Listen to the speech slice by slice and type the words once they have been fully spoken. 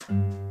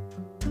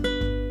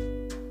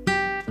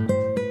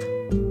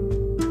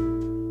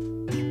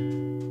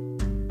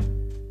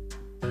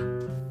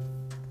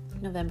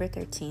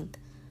November 13th,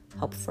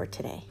 Hope for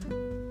Today.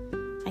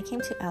 I came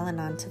to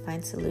Al-Anon to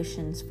find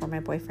solutions for my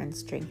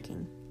boyfriend's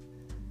drinking.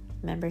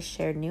 Members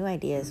shared new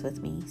ideas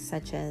with me,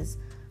 such as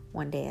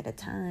one day at a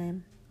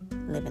time,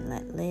 live and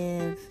let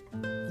live,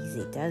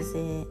 easy does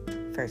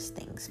it, first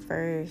things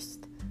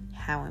first,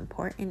 how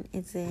important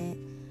is it,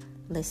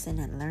 listen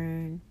and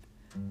learn,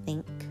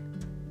 think,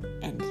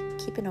 and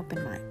keep an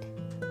open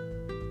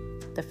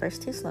mind. The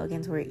first two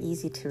slogans were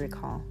easy to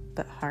recall,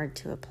 but hard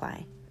to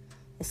apply,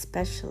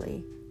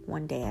 especially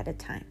one day at a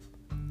time.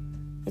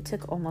 It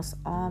took almost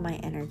all my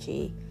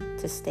energy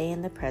to stay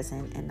in the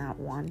present and not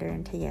wander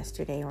into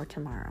yesterday or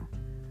tomorrow.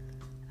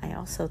 I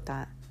also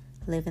thought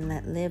live and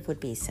let live would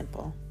be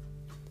simple.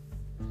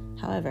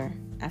 However,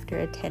 after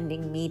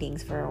attending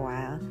meetings for a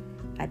while,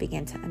 I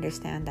began to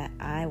understand that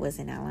I was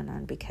in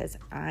Al-Anon because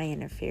I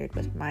interfered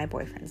with my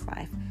boyfriend's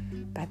life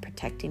by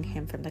protecting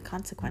him from the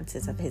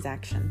consequences of his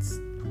actions.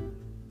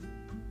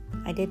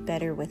 I did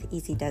better with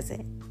easy does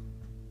it,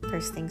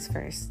 first things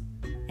first,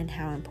 and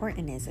how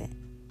important is it.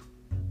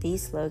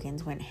 These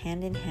slogans went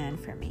hand in hand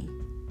for me.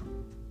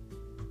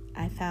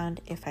 I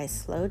found if I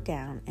slowed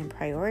down and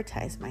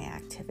prioritized my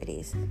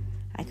activities,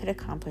 I could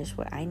accomplish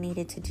what I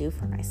needed to do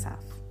for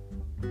myself.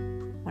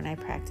 When I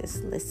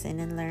practiced listen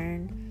and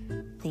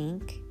learn,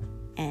 think,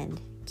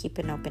 and keep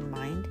an open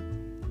mind,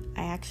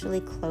 I actually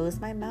closed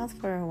my mouth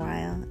for a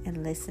while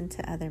and listened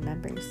to other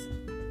members.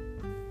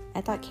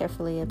 I thought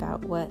carefully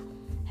about what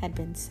had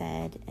been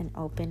said and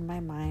opened my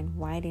mind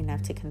wide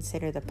enough to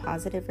consider the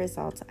positive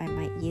results I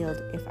might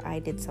yield if I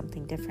did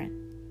something different.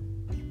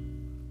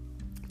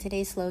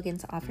 Today's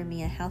slogans offer me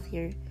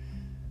healthier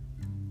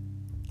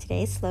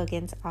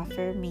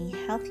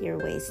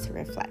ways to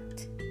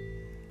reflect.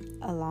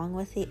 Along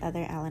with the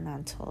other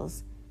Al-Anon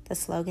tools, the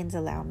slogans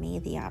allow me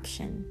the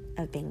option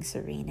of being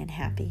serene and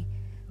happy,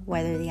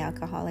 whether the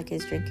alcoholic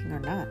is drinking or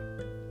not.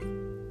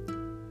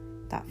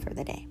 Thought for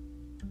the day.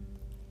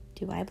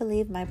 Do I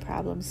believe my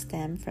problems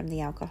stem from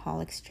the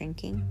alcoholic's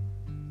drinking?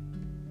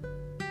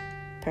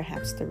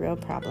 Perhaps the real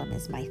problem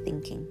is my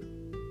thinking.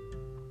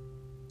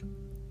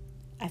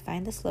 I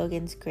find the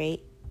slogans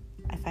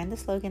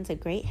a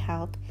great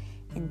help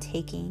in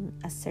taking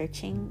a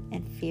searching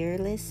and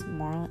fearless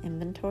moral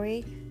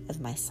inventory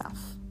of myself.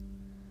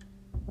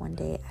 One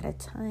day at a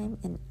time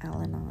in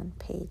Al-Anon,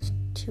 page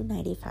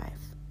 295.